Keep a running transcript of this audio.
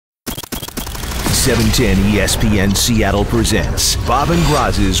710 ESPN Seattle presents Bob and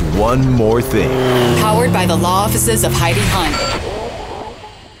Groz's One More Thing. Powered by the law offices of Heidi Hunt.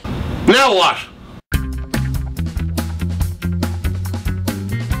 Now what?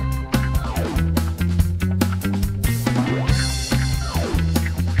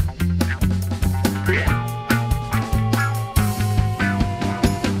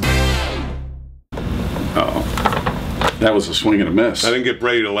 That was a swing and a miss. I didn't get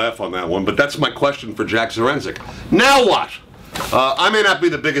Brady to laugh on that one, but that's my question for Jack Zarenzik. Now what? I may not be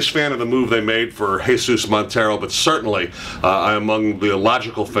the biggest fan of the move they made for Jesus Montero, but certainly I'm among the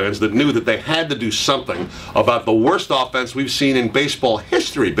logical fans that knew that they had to do something about the worst offense we've seen in baseball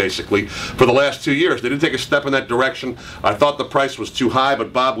history, basically, for the last 2 years. They didn't take a step in that direction. I thought the price was too high,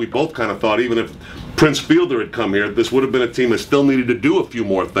 but Bob, we both kind of thought even if Prince Fielder had come here, this would have been a team that still needed to do a few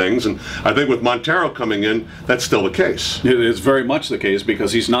more things, and I think with Montero coming in, that's still the case. It is very much the case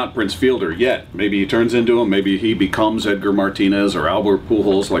because he's not Prince Fielder yet. Maybe he turns into him, maybe he becomes Edgar Martinez or Albert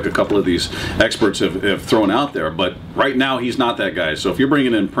Pujols, like a couple of these experts have thrown out there, but right now he's not that guy. So if you're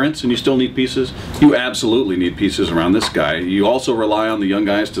bringing in Prince and you still need pieces, you absolutely need pieces around this guy. You also rely on the young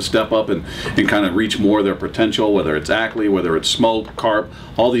guys to step up and kind of reach more of their potential, whether it's Ackley, whether it's Smoke, Carp.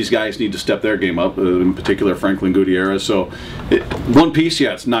 All these guys need to step their game up, in particular Franklin Gutierrez. So one piece,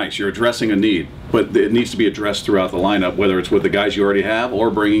 yeah, it's nice. You're addressing a need, but it needs to be addressed throughout the lineup, whether it's with the guys you already have or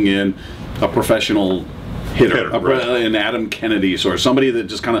bringing in a professional hitter, right. An Adam Kennedy or somebody that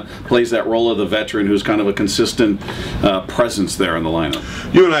just kind of plays that role of the veteran who's kind of a consistent presence there in the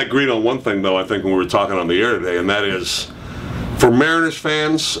lineup. You and I agreed on one thing, though, I think, when we were talking on the air today, and that is, for Mariners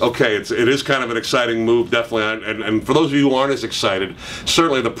fans, okay, it is kind of an exciting move, definitely. And for those of you who aren't as excited,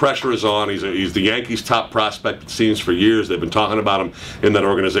 certainly the pressure is on. He's the Yankees' top prospect, it seems, for years. They've been talking about him in that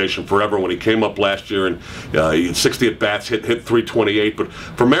organization forever. When he came up last year and he had 60 at-bats, hit 328. But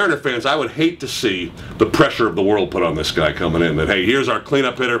for Mariner fans, I would hate to see the pressure of the world put on this guy coming in. That, hey, here's our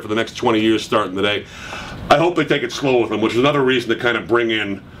cleanup hitter for the next 20 years starting today. I hope they take it slow with him, which is another reason to kind of bring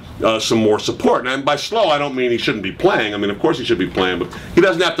in some more support. And by slow, I don't mean he shouldn't be playing. I mean, of course he should be playing, but he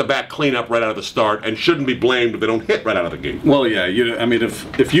doesn't have to bat cleanup right out of the start and shouldn't be blamed if they don't hit right out of the gate. Well, yeah, I mean,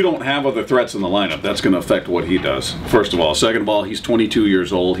 if you don't have other threats in the lineup, that's going to affect what he does, first of all. Second of all, he's 22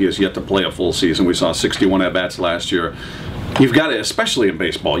 years old. He has yet to play a full season. We saw 61 at-bats last year. You've got to, especially in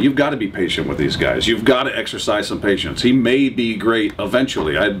baseball, you've got to be patient with these guys. You've got to exercise some patience. He may be great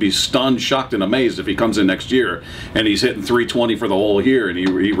eventually. I'd be stunned, shocked, and amazed if he comes in next year and he's hitting 320 for the whole year and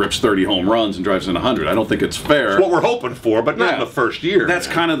he rips 30 home runs and drives in 100. I don't think it's fair. It's what we're hoping for, but not in the first year. That's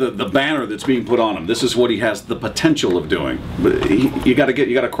kind of the banner that's being put on him. This is what he has the potential of doing. But you got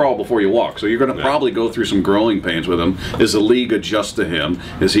to crawl before you walk. So you're going to probably go through some growing pains with him as the league adjusts to him,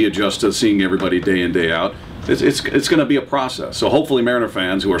 as he adjusts to seeing everybody day in, day out. It's going to be a process. So hopefully Mariner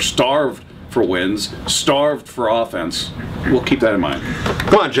fans who are starved for wins, starved for offense, will keep that in mind.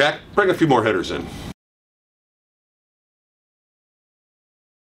 Come on, Jack. Bring a few more hitters in.